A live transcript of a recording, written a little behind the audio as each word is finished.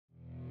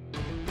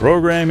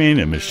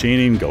Programming and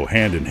machining go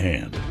hand in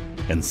hand,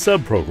 and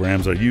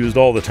subprograms are used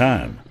all the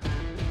time.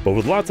 But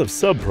with lots of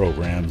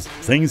subprograms,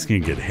 things can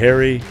get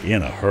hairy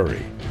in a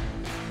hurry.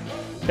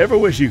 Ever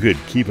wish you could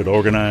keep it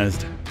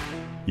organized?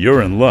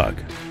 You're in luck.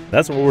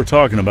 That's what we're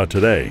talking about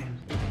today.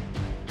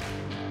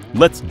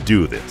 Let's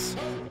do this.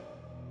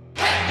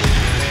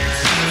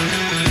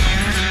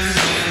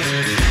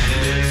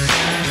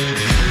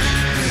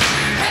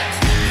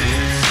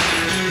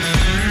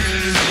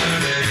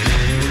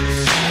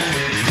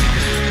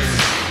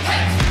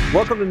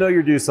 Welcome to Know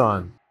Your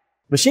Doosan.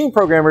 Machine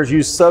programmers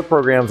use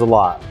subprograms a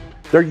lot.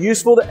 They're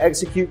useful to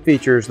execute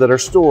features that are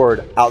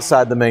stored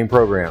outside the main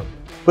program.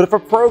 But if a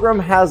program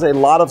has a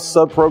lot of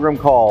subprogram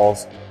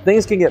calls,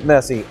 things can get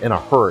messy in a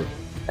hurry.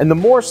 And the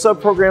more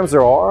subprograms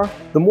there are,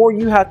 the more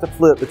you have to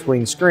flip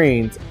between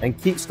screens and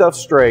keep stuff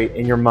straight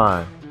in your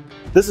mind.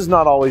 This is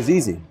not always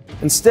easy.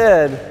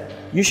 Instead,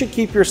 you should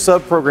keep your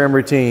subprogram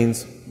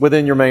routines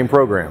within your main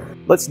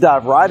program. Let's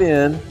dive right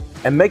in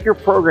and make your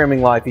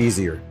programming life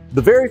easier.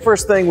 The very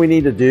first thing we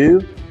need to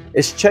do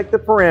is check the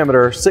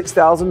parameter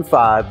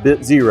 6005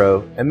 bit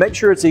 0 and make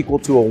sure it's equal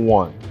to a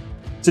 1.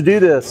 To do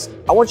this,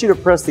 I want you to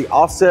press the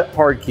offset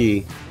hard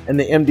key and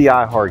the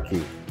MDI hard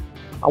key.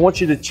 I want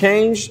you to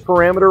change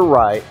parameter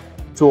right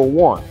to a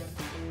 1.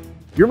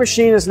 Your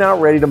machine is now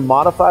ready to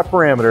modify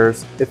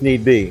parameters if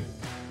need be.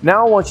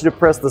 Now I want you to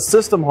press the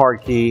system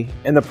hard key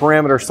and the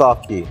parameter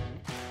soft key.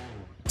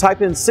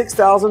 Type in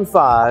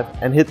 6005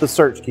 and hit the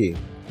search key.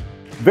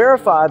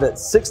 Verify that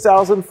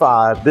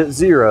 6005 bit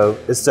 0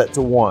 is set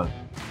to 1.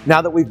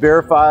 Now that we've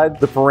verified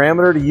the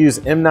parameter to use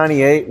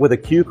M98 with a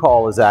Q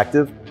call is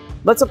active,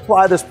 let's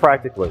apply this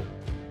practically.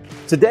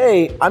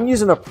 Today, I'm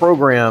using a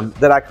program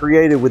that I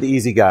created with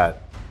EasyGuide.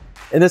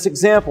 In this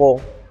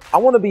example, I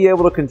want to be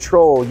able to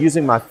control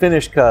using my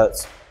finish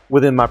cuts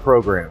within my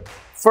program.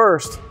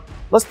 First,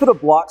 let's put a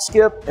block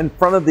skip in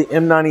front of the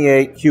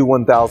M98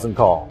 Q1000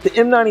 call. The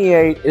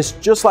M98 is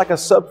just like a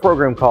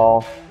subprogram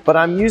call, but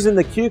I'm using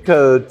the Q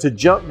code to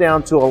jump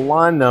down to a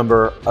line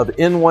number of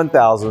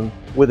N1000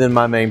 within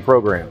my main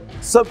program.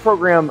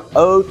 Subprogram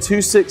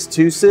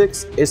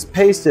O2626 is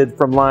pasted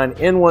from line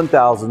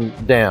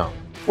N1000 down.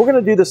 We're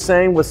going to do the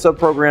same with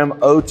subprogram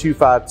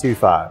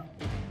O2525.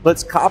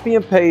 Let's copy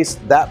and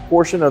paste that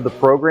portion of the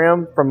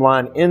program from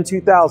line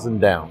N2000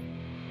 down.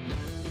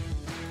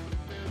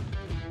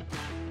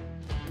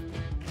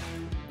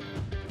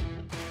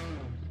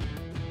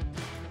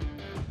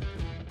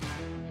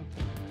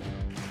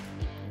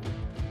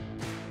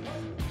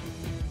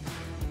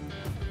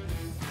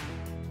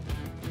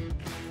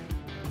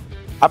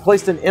 I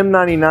placed an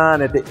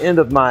M99 at the end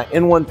of my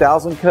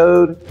N1000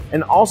 code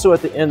and also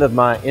at the end of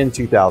my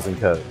N2000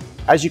 code.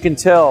 As you can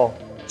tell,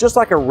 just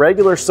like a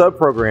regular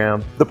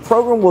subprogram, the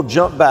program will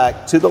jump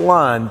back to the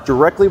line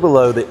directly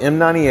below the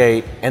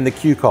M98 and the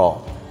Q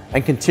call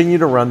and continue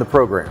to run the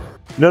program.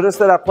 Notice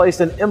that I placed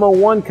an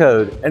M01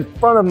 code in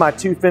front of my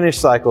two finish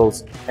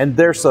cycles and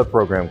their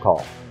subprogram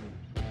call.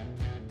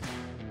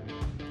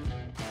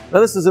 Now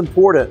this is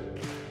important.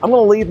 I'm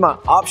going to leave my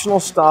optional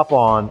stop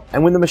on,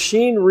 and when the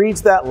machine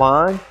reads that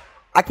line,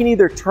 I can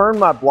either turn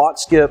my block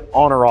skip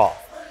on or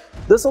off.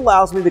 This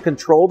allows me to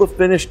control the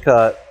finish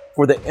cut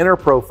for the inner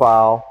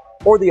profile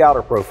or the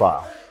outer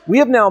profile. We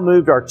have now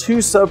moved our two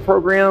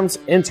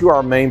subprograms into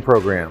our main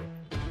program,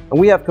 and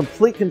we have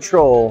complete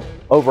control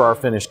over our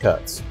finish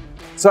cuts.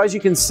 So as you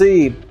can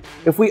see,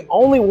 if we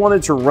only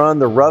wanted to run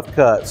the rough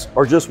cuts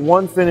or just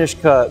one finish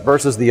cut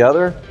versus the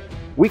other,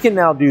 we can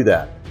now do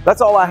that. That's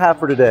all I have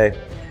for today.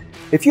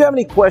 If you have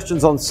any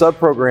questions on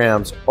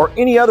subprograms or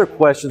any other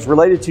questions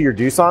related to your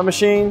Doosan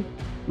machine,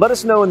 let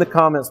us know in the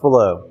comments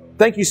below.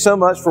 Thank you so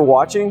much for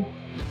watching,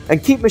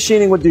 and keep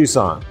machining with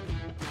Doosan.